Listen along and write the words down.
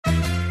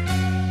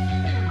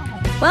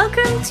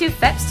Welcome to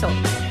FEPS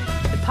Talks,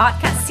 the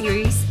podcast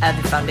series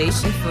of the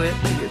Foundation for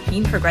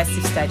European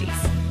Progressive Studies.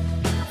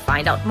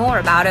 Find out more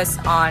about us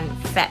on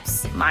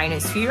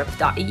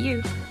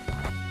feps-europe.eu.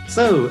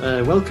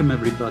 So, welcome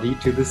everybody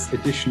to this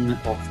edition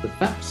of the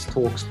FEPS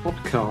Talks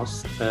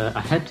podcast,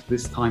 ahead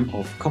this time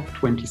of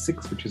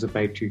COP26, which is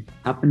about to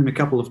happen in a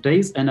couple of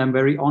days. And I'm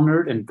very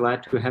honored and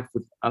glad to have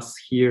with us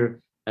here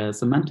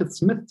Samantha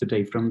Smith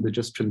today from the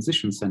Just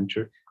Transition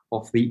Center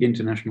of the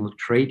International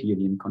Trade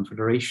Union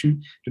Confederation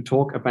to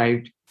talk about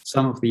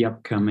some of the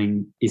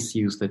upcoming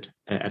issues that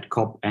at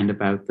COP and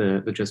about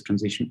the just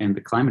transition and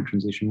the climate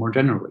transition more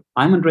generally.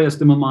 I'm Andreas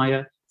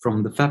Dimmelmeier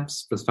from the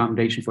FEPS, the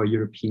Foundation for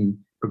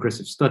European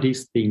Progressive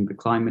Studies, being the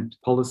climate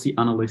policy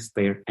analyst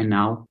there. And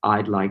now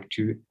I'd like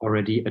to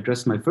already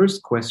address my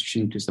first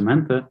question to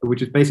Samantha,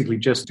 which is basically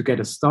just to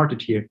get us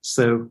started here.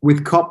 So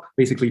with COP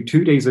basically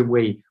 2 days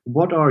away,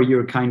 what are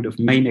your kind of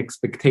main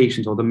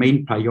expectations or the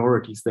main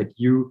priorities that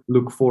you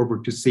look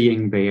forward to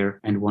seeing there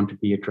and want to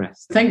be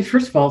addressed? Thanks.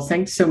 First of all,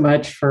 thanks so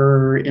much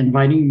for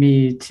inviting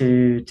me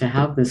to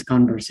have this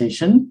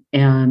conversation,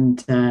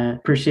 and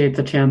appreciate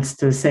the chance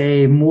to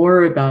say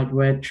more about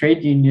what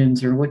trade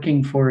unions are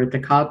looking for at the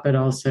COP, but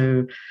also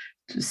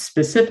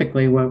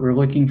specifically what we're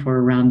looking for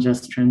around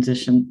just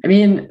transition. I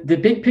mean, the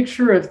big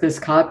picture of this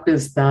COP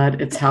is that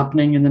it's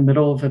happening in the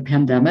middle of a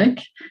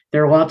pandemic.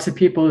 There are lots of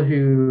people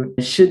who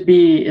should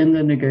be in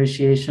the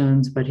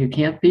negotiations, but who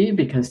can't be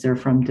because they're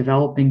from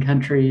developing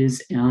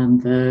countries,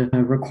 and the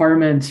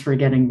requirements for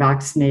getting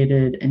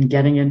vaccinated and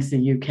getting into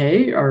the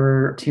UK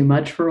are too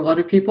much for a lot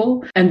of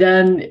people. And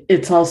then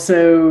it's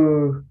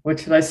also, what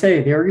should I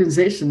say? The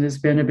organization has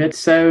been a bit,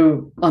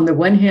 so on the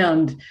one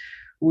hand,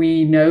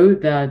 we know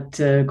that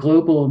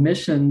global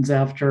emissions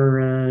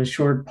after a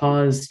short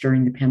pause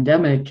during the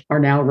pandemic are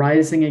now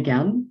rising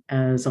again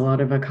as a lot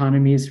of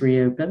economies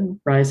reopen,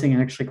 rising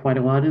actually quite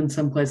a lot in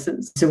some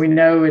places. So we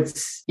know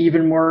it's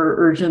even more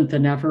urgent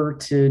than ever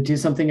to do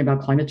something about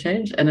climate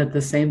change. And at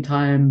the same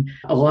time,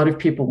 a lot of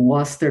people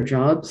lost their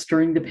jobs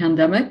during the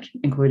pandemic,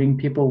 including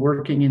people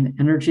working in the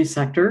energy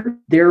sector.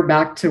 They're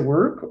back to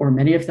work, or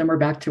many of them are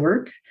back to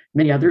work.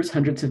 Many others,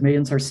 hundreds of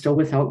millions, are still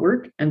without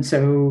work. And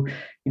so,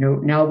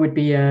 now would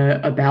be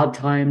a bad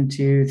time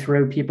to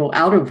throw people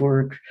out of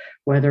work,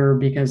 whether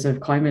because of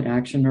climate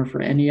action or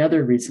for any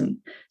other reason.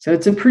 So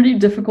it's a pretty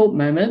difficult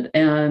moment.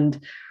 And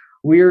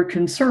we're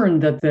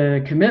concerned that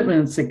the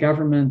commitments that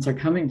governments are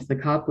coming to the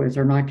COP with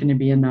are not going to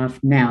be enough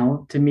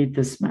now to meet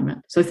this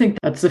moment. So I think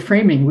that's the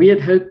framing. We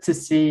had hoped to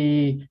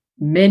see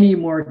many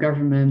more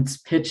governments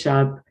pitch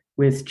up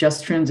with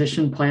just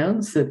transition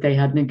plans that they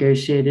had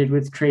negotiated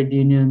with trade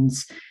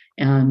unions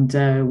and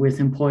with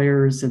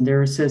employers and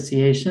their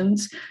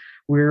associations.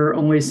 We're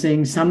only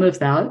seeing some of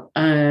that.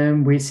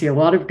 We see a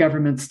lot of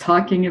governments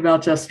talking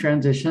about just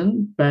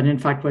transition, but in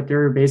fact, what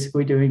they're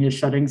basically doing is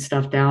shutting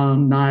stuff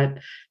down, not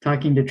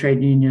talking to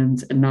trade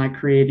unions, and not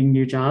creating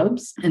new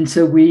jobs. And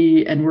so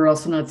we're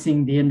also not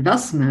seeing the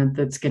investment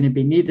that's going to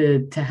be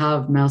needed to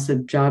have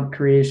massive job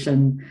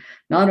creation,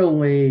 not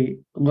only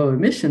low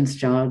emissions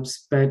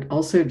jobs, but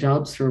also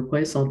jobs to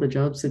replace all the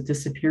jobs that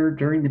disappeared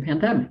during the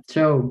pandemic.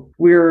 So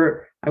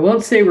I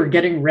won't say we're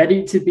getting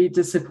ready to be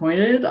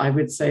disappointed. I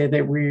would say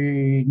that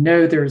we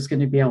know there's going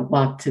to be a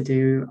lot to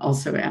do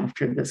also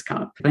after this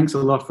COP. Thanks a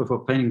lot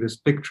for painting this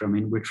picture,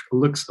 which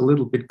looks a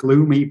little bit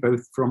gloomy,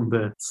 both from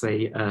the,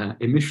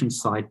 emission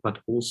side, but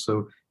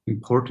also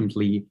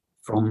importantly,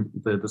 from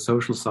the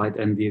social side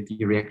and the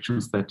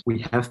reactions that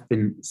we have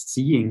been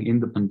seeing in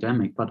the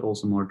pandemic, but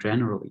also more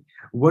generally.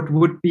 What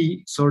would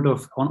be sort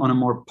of on a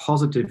more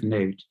positive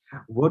note,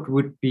 what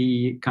would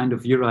be kind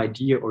of your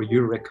idea or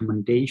your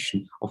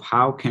recommendation of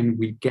how can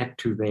we get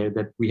to there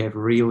that we have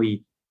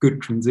really good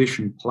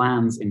transition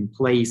plans in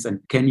place? And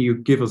can you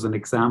give us an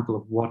example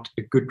of what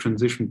a good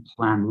transition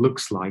plan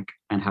looks like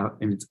and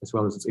as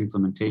well as its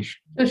implementation?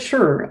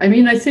 Sure.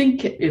 I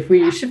think if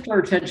we shift our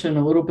attention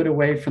a little bit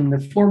away from the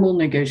formal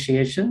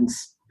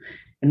negotiations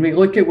and we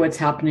look at what's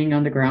happening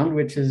on the ground,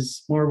 which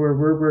is more where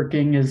we're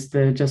working as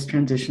the Just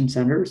Transition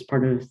Center as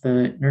part of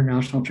the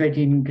International Trade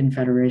Union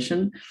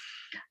Confederation,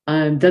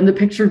 then the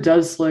picture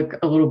does look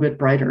a little bit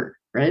brighter.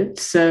 Right.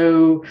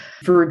 So,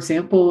 for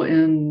example,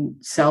 in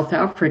South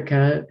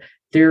Africa,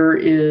 there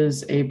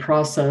is a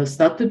process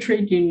that the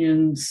trade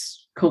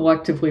unions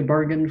collectively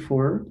bargained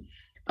for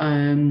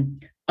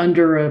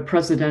under a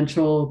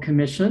presidential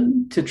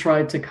commission to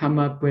try to come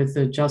up with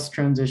a just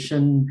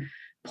transition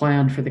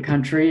plan for the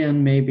country,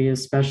 and maybe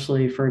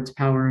especially for its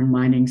power and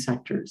mining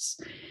sectors.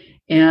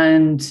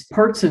 And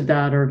parts of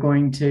that are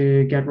going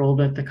to get rolled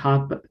out at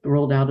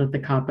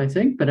the COP, I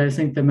think. But I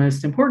think the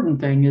most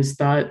important thing is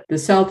that the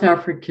South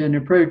African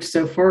approach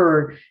so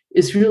far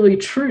is really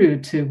true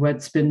to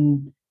what's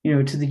been,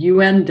 to the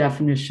UN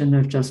definition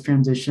of just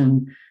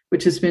transition,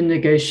 which has been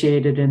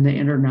negotiated in the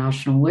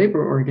International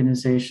Labor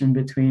Organization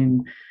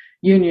between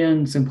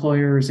unions,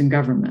 employers, and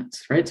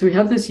governments, right? So we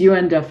have this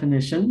UN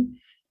definition.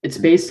 It's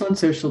based on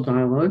social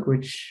dialogue,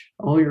 which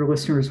all your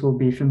listeners will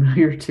be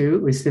familiar to,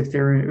 at least if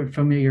they're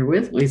familiar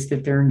with, at least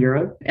if they're in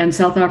Europe. And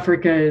South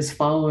Africa is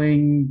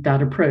following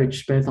that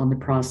approach, both on the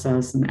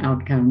process and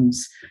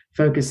outcomes,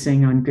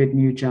 focusing on good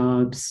new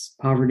jobs,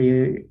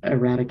 poverty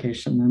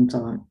eradication, and so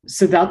on.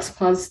 So that's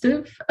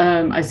positive.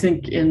 I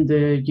think in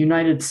the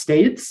United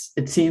States,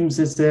 it seems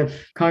as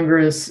if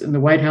Congress and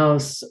the White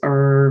House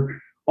are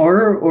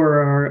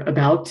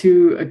about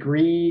to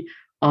agree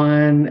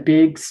on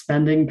big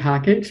spending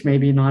package,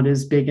 maybe not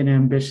as big and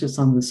ambitious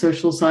on the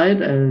social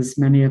side as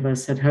many of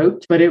us had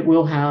hoped, but it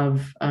will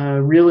have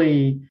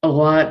really a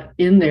lot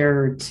in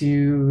there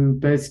to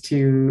both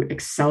to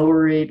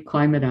accelerate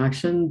climate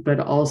action, but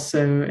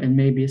also, and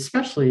maybe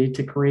especially,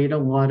 to create a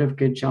lot of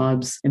good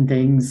jobs in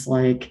things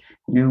like,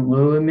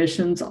 low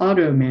emissions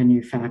auto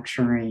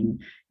manufacturing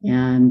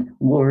and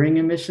lowering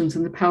emissions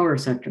in the power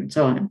sector and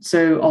so on.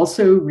 So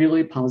also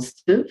really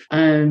positive.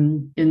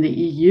 In the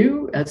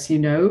EU, as you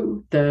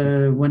know,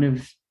 one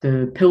of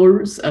the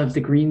pillars of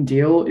the Green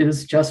Deal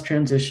is just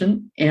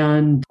transition.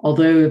 And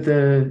although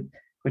the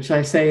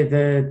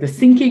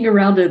thinking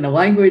around it and the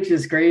language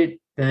is great,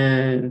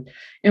 the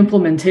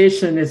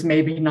implementation is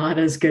maybe not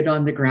as good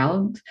on the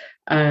ground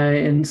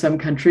in some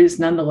countries.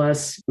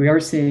 Nonetheless, we are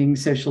seeing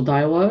social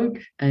dialogue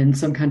in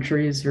some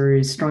countries,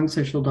 very strong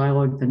social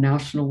dialogue at the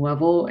national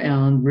level,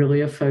 and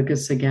really a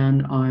focus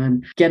again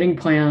on getting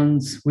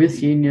plans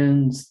with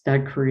unions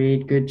that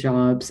create good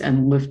jobs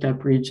and lift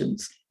up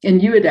regions.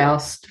 And you had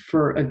asked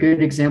for a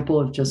good example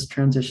of just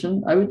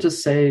transition. I would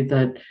just say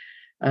that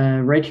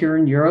right here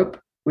in Europe,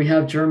 we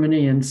have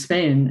Germany and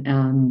Spain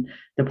and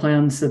the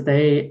plans that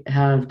they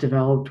have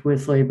developed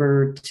with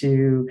labor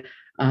to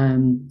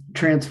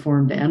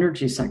transform the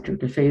energy sector,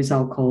 to phase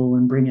out coal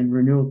and bring in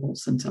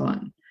renewables and so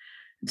on.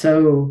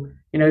 So,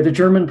 the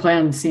German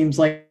plan seems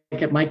like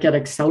it might get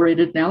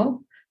accelerated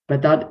now,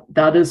 but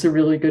that is a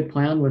really good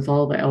plan with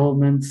all the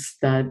elements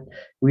that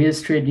we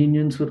as trade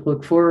unions would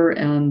look for.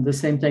 And the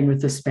same thing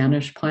with the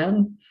Spanish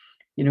plan,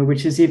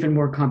 which is even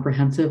more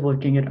comprehensive,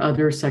 looking at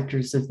other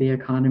sectors of the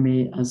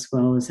economy as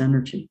well as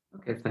energy.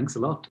 Okay, thanks a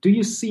lot. Do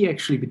you see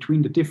actually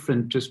between the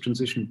different just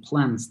transition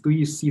plans, do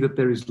you see that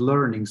there is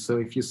learning? So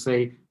if you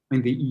say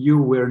in the EU,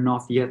 we're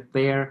not yet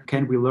there,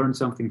 can we learn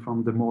something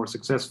from the more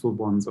successful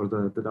ones or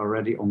that are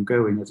already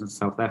ongoing, as in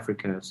South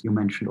Africa, as you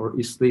mentioned? Or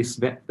is this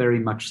very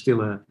much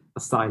still a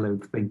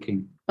siloed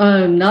thinking?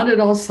 Not at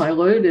all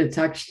siloed. It's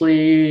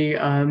actually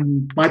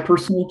my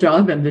personal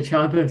job and the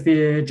job of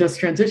the Just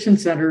Transition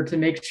Center to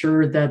make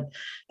sure that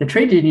the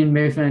trade union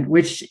movement,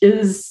 which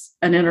is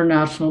an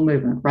international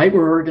movement, right?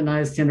 We're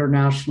organized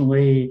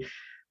internationally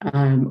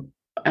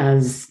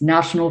as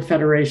national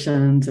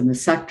federations and the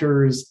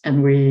sectors,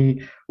 and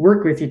we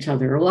work with each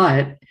other a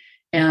lot.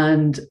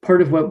 And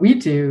part of what we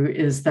do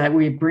is that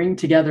we bring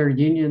together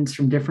unions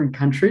from different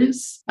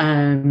countries,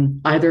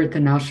 either at the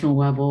national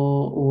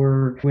level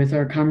or with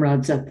our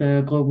comrades at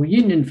the global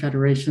union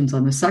federations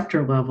on the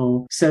sector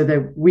level, so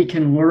that we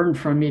can learn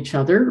from each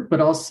other,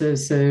 but also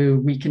so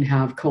we can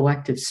have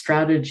collective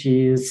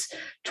strategies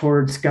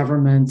towards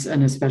governments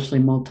and especially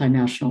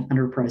multinational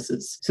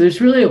enterprises. So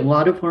there's really a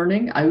lot of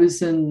learning. I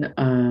was in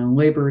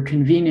labor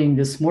convening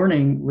this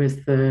morning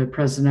with the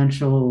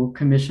Presidential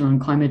Commission on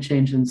Climate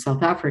Change in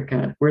South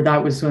Africa, where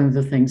that was one of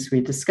the things we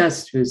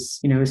discussed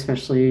was,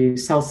 especially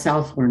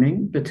South-South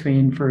learning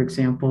between, for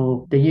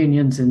example, the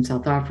unions in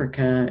South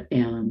Africa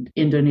and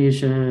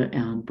Indonesia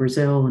and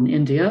Brazil and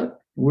India.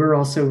 We're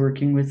also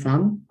working with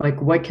them.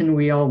 Like, what can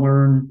we all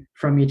learn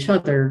from each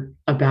other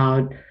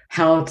about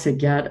how to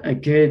get a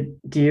good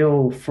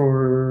deal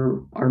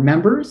for our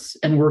members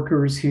and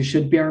workers who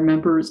should be our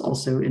members,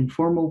 also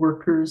informal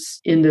workers,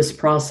 in this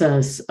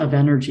process of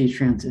energy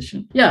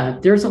transition? Yeah,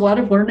 there's a lot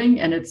of learning,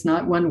 and it's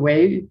not one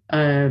way.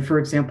 For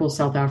example,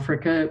 South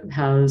Africa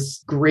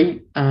has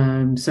great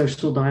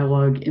social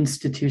dialogue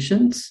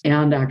institutions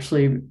and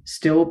actually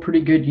still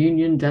pretty good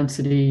union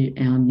density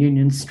and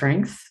union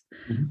strength.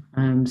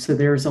 Mm-hmm. So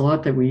there's a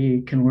lot that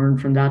we can learn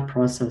from that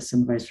process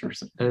and vice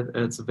versa.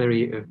 It's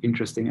very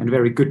interesting and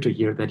very good to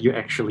hear that you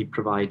actually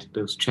provide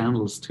those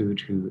channels to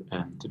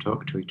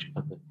talk to each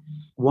other.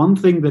 One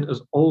thing that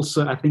is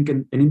also, I think,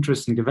 an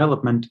interesting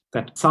development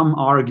that some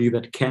argue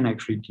that can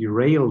actually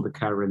derail the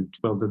current,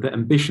 the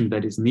ambition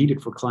that is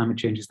needed for climate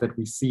change is that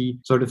we see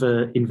sort of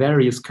in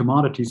various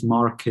commodities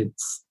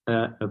markets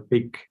a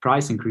big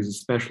price increase,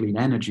 especially in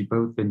energy,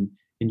 both in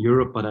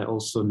Europe, but I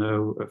also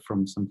know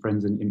from some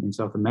friends in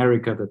South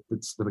America that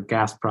it's the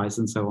gas price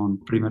and so on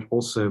pretty much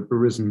also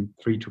risen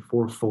 3 to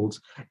 4-fold.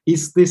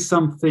 Is this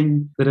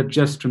something that a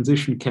just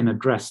transition can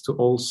address to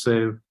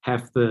also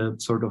have the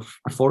sort of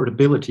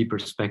affordability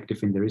perspective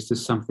in there? Is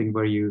this something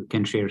where you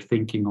can share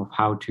thinking of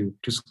how to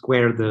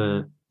square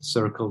the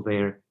circle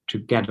there to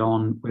get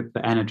on with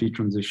the energy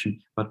transition,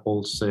 but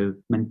also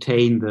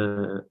maintain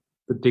the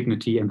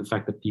dignity and the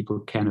fact that people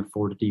can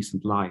afford a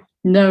decent life?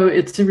 No,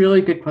 it's a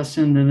really good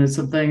question, and it's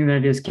something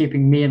that is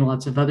keeping me and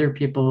lots of other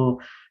people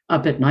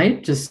up at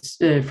night, just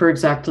for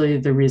exactly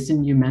the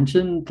reason you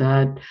mentioned,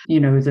 that,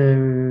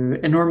 the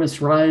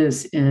enormous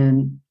rise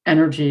in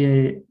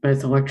energy,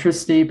 both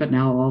electricity, but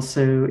now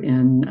also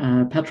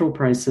in petrol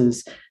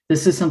prices.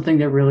 This is something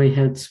that really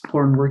hits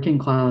poor and working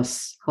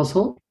class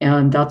households.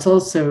 And that's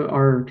also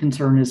our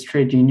concern as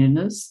trade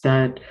unionists,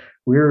 that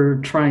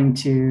we're trying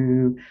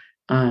to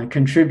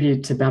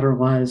contribute to better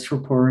lives for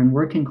poor and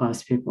working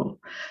class people.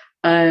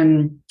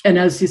 And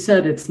as you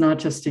said, it's not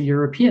just a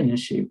European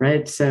issue,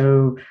 right?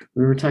 So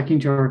we were talking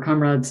to our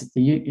comrades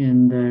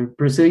in the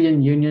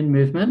Brazilian union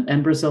movement,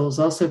 and Brazil is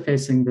also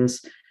facing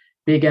this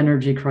big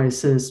energy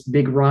crisis,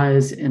 big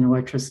rise in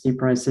electricity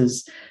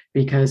prices,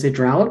 because a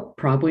drought,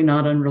 probably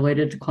not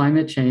unrelated to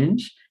climate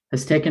change,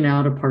 has taken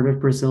out a part of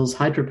Brazil's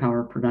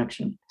hydropower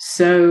production.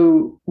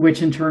 So,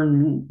 which in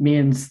turn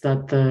means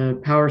that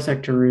the power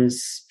sector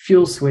is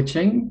fuel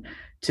switching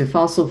to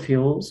fossil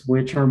fuels,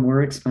 which are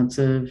more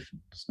expensive,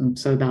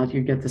 so that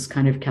you get this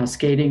kind of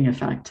cascading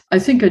effect. I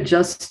think a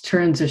just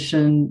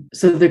transition,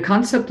 so the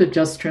concept of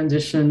just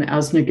transition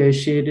as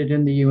negotiated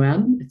in the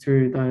UN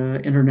through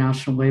the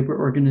International Labour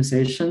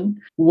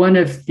Organization,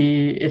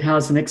 it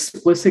has an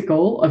explicit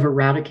goal of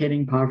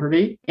eradicating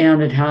poverty,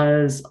 and it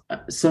has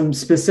some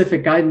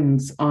specific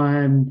guidance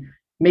on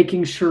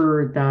making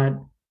sure that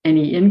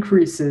any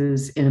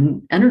increases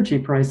in energy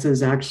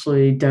prices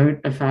actually don't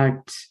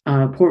affect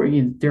poor.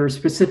 There are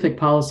specific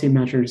policy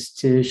measures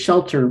to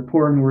shelter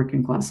poor and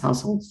working class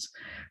households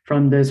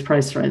from those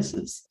price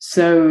rises.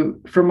 So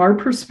from our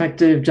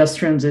perspective, just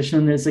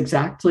transition is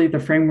exactly the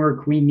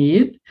framework we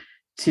need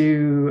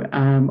to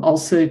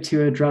also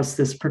to address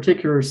this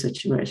particular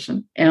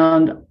situation.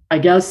 And I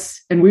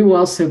guess, and we will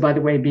also, by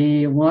the way,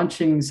 be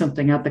launching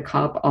something at the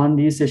COP on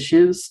these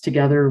issues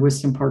together with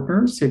some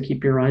partners. So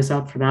keep your eyes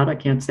out for that. I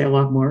can't say a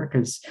lot more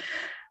because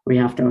we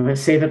have to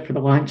save it for the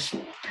launch.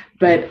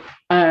 But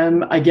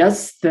I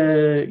guess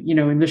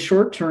in the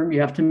short term,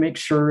 you have to make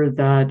sure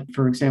that,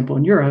 for example,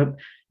 in Europe,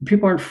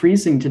 people aren't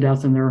freezing to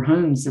death in their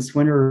homes this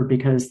winter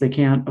because they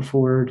can't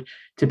afford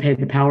to pay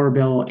the power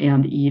bill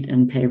and eat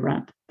and pay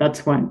rent.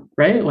 That's one,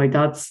 right? Like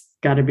that's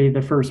got to be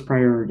the first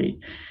priority.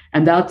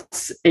 And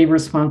that's a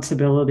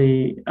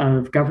responsibility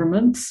of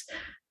governments.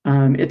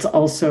 It's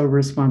also a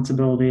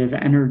responsibility of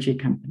energy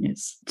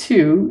companies.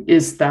 Two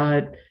is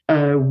that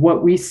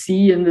what we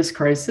see in this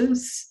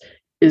crisis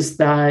is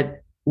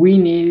that we,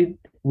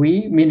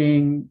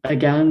 meaning,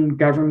 again,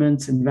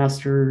 governments,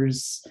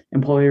 investors,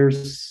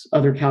 employers,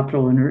 other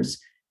capital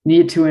owners,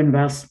 need to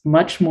invest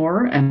much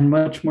more and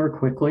much more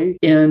quickly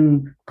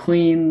in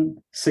clean,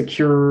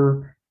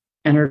 secure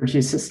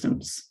energy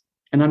systems.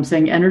 And I'm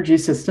saying energy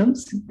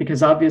systems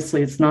because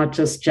obviously it's not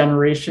just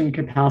generation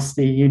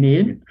capacity you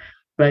need,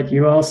 but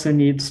you also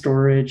need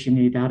storage, you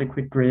need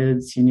adequate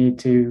grids, you need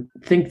to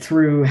think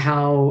through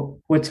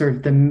what sort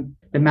of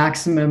the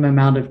maximum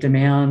amount of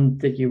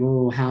demand that you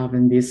will have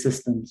in these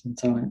systems and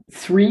so on.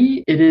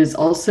 Three, it is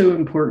also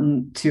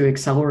important to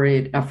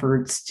accelerate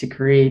efforts to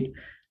create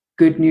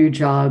good new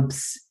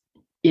jobs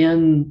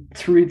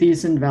through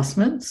these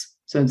investments.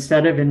 So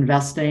instead of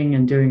investing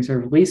and doing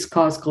sort of least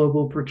cost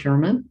global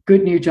procurement,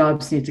 good new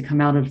jobs need to come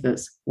out of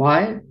this.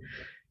 Why?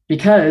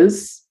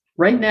 Because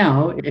right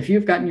now, if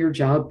you've gotten your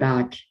job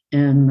back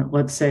in,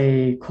 let's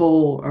say,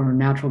 coal or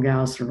natural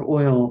gas or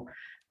oil,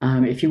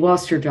 if you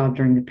lost your job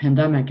during the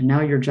pandemic and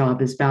now your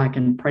job is back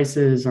and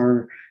prices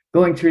are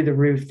going through the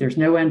roof, there's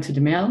no end to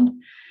demand,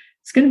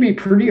 it's going to be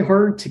pretty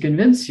hard to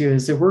convince you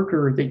as a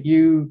worker that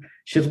you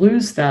should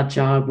lose that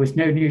job with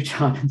no new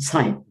job in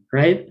sight,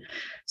 right?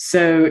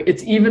 So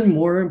it's even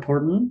more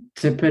important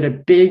to put a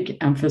big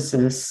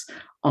emphasis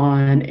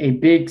on a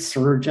big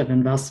surge of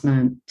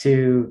investment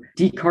to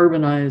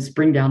decarbonize,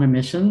 bring down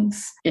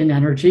emissions in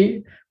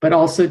energy, but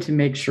also to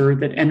make sure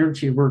that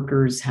energy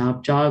workers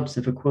have jobs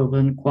of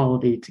equivalent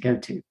quality to go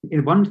to.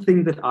 And one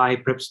thing that I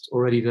perhaps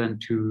already done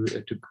to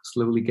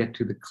slowly get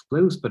to the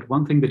close, but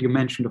one thing that you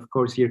mentioned, of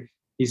course, here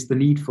is the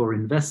need for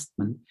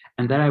investment.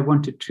 And then I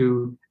wanted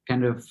to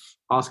kind of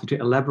ask you to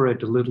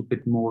elaborate a little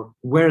bit more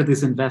where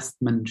this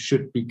investment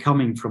should be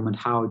coming from and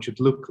how it should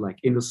look like,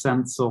 in the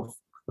sense of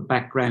the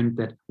background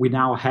that we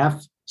now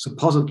have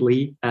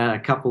supposedly a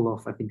couple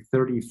of, I think,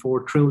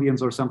 34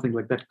 trillions or something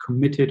like that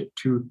committed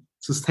to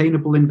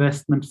sustainable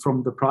investment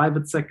from the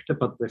private sector.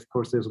 But of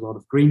course, there's a lot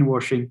of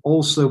greenwashing.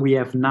 Also, we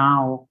have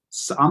now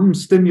some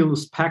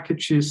stimulus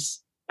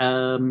packages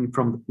in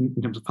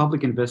terms of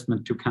public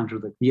investment to counter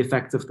the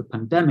effects of the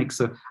pandemic.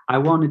 So I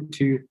wanted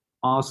to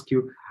ask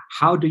you,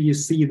 how do you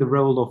see the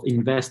role of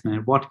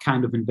investment? What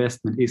kind of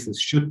investment is this?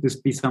 Should this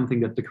be something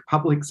that the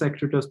public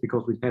sector does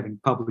because we're having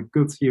public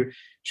goods here?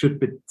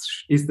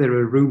 Is there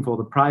a room for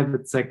the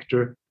private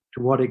sector?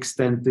 To what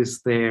extent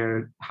is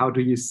there? How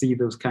do you see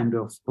those kind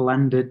of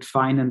blended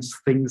finance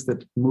things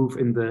that move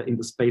in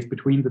the space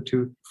between the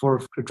two? For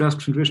a just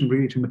transition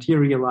really to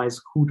materialize,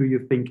 who do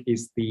you think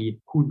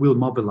who will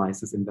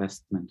mobilize this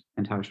investment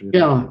and how should it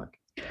look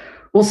like?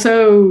 Well,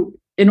 so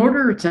in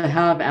order to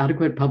have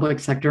adequate public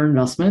sector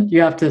investment,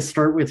 you have to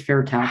start with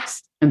fair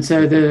tax. And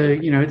so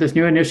this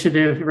new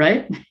initiative,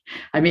 right?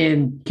 I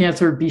mean, can't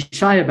sort of be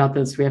shy about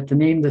this. We have to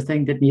name the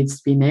thing that needs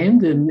to be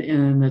named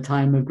in a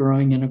time of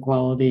growing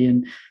inequality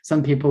and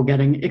some people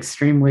getting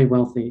extremely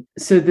wealthy.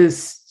 So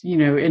this,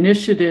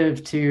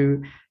 initiative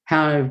to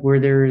have where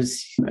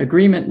there's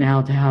agreement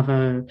now to have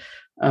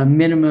a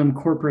minimum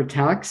corporate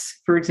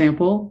tax, for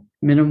example,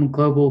 minimum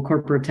global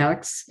corporate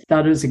tax,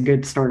 that is a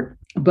good start.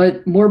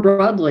 But more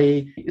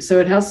broadly, so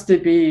it has to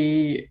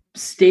be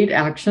state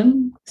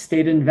action,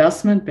 state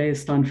investment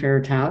based on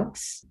fair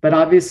tax. But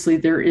obviously,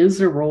 there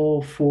is a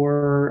role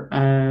for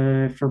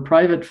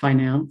private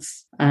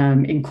finance,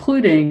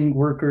 including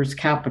workers'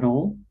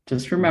 capital.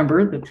 Just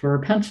remember that for our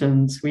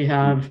pensions, we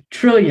have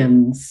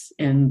trillions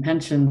in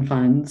pension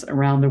funds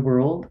around the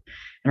world.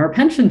 And our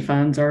pension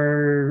funds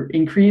are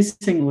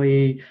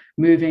increasingly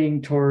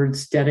moving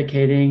towards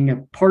dedicating a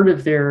part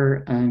of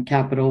their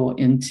capital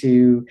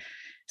into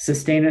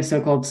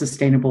so-called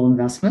sustainable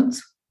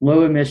investments,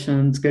 low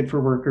emissions, good for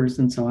workers,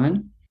 and so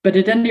on. But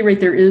at any rate,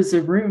 there is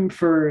a room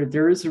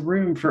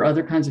for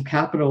other kinds of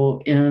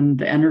capital in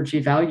the energy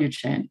value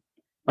chain.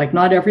 Like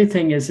not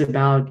everything is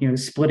about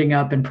splitting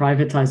up and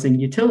privatizing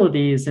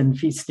utilities and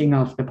feasting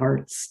off the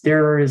parts.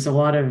 There is a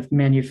lot of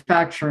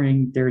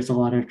manufacturing, there's a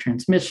lot of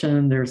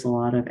transmission, there's a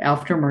lot of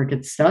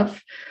aftermarket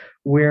stuff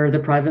where the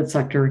private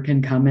sector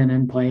can come in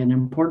and play an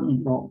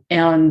important role.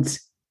 And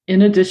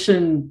in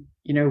addition,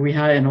 we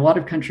have in a lot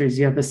of countries,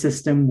 you have a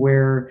system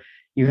where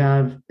you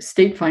have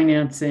state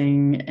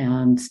financing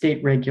and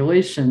state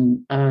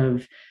regulation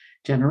of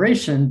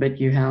generation, but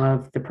you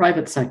have the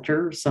private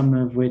sector, some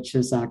of which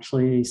is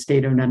actually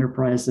state-owned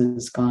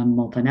enterprises gone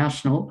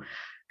multinational,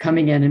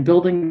 coming in and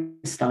building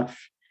stuff.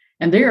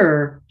 And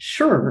they're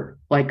sure,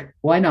 like,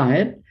 why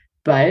not?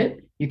 But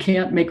you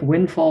can't make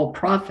windfall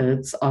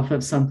profits off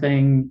of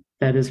something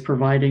that is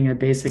providing a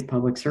basic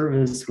public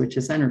service, which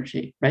is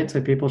energy, right?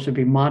 So people should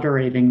be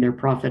moderating their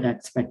profit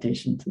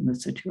expectations in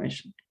this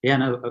situation. Yeah,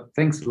 no,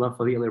 thanks a lot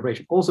for the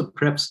elaboration. Also,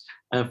 perhaps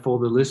for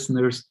the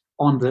listeners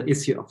on the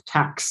issue of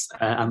tax,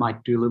 I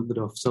might do a little bit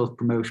of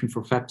self-promotion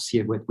for FEPS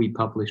here, where we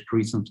published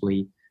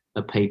recently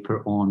a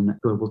paper on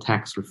global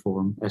tax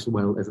reform, as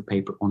well as a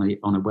paper on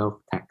a wealth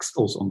tax,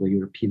 also on the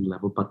European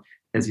level. But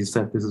as you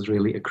said, this is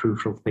really a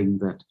crucial thing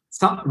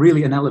that's not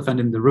really an elephant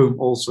in the room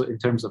also in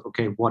terms of,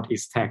 okay, what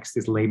is taxed?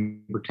 Is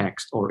labor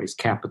taxed or is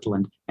capital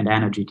and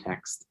energy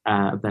taxed?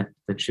 That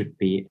should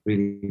be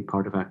really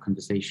part of our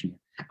conversation.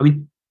 I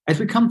mean, as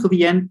we come to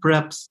the end,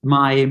 perhaps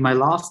my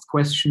last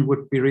question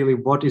would be really,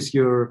 what is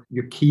your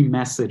key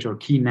message or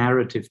key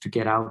narrative to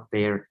get out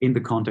there in the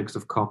context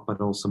of COP,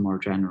 but also more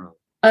general?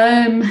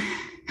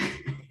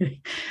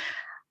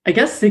 I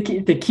guess the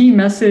key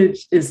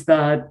message is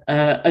that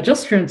a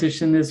just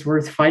transition is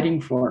worth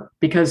fighting for,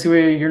 because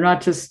you're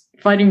not just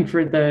fighting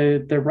for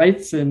the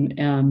rights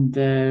and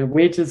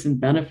wages and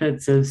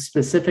benefits of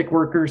specific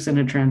workers in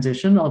a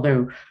transition,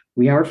 although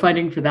we are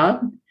fighting for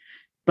that,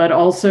 but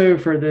also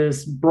for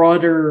this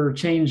broader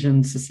change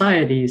in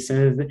society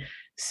so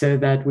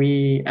that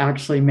we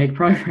actually make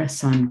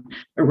progress on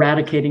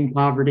eradicating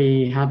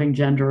poverty, having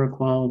gender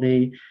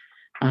equality.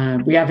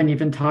 We haven't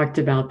even talked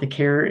about the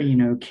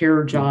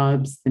care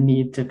jobs, the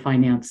need to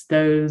finance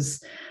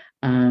those,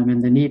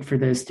 and the need for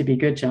those to be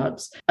good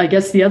jobs. I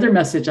guess the other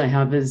message I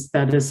have is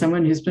that as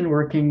someone who's been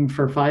working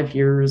for 5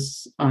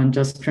 years on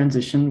just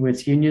transition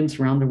with unions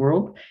around the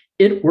world,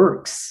 it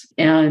works.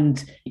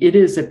 And it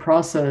is a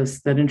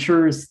process that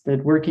ensures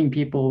that working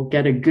people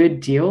get a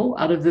good deal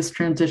out of this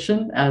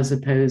transition, as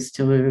opposed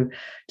to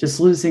just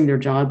losing their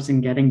jobs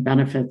and getting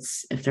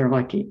benefits if they're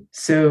lucky.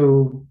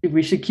 So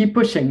we should keep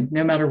pushing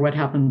no matter what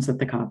happens at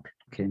the COP.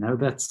 Okay, now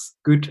that's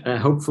good,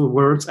 hopeful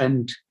words,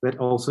 and that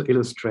also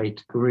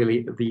illustrate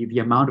really the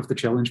amount of the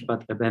challenge,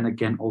 but then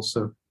again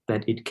also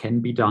that it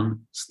can be done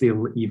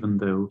still, even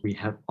though we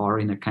are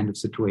in a kind of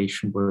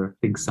situation where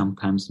things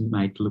sometimes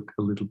might look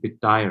a little bit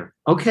dire.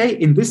 Okay,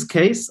 in this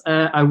case,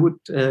 I would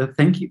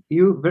thank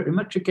you very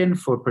much again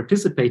for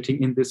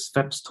participating in this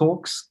FEPS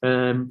Talks.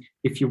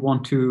 If you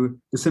want to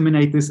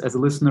disseminate this as a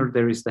listener,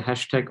 there is the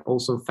hashtag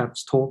also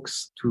FEPS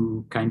Talks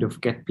to kind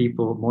of get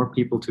more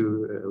people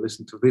to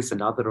listen to this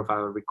and other of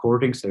our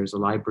recordings. There's a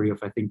library of,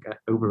 I think,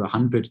 over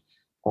 100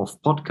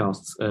 of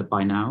podcasts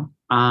by now.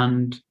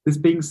 And this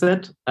being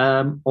said,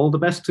 all the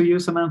best to you,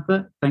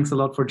 Samantha. Thanks a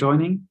lot for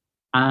joining,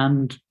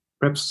 and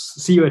perhaps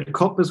see you at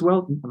COP as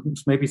well.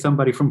 Maybe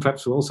somebody from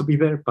FEPS will also be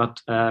there, but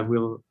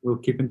we'll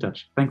keep in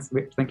touch. Thanks.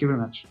 Thank you very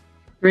much.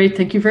 Great.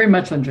 Thank you very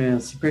much,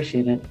 Andreas.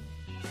 Appreciate it.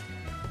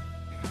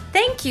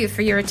 Thank you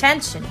for your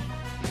attention.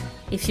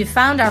 If you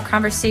found our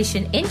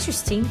conversation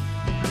interesting,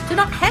 do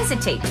not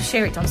hesitate to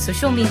share it on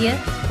social media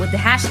with the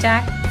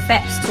hashtag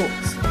FEPS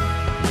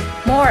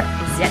Talks. More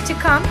is yet to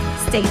come.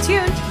 Stay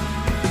tuned.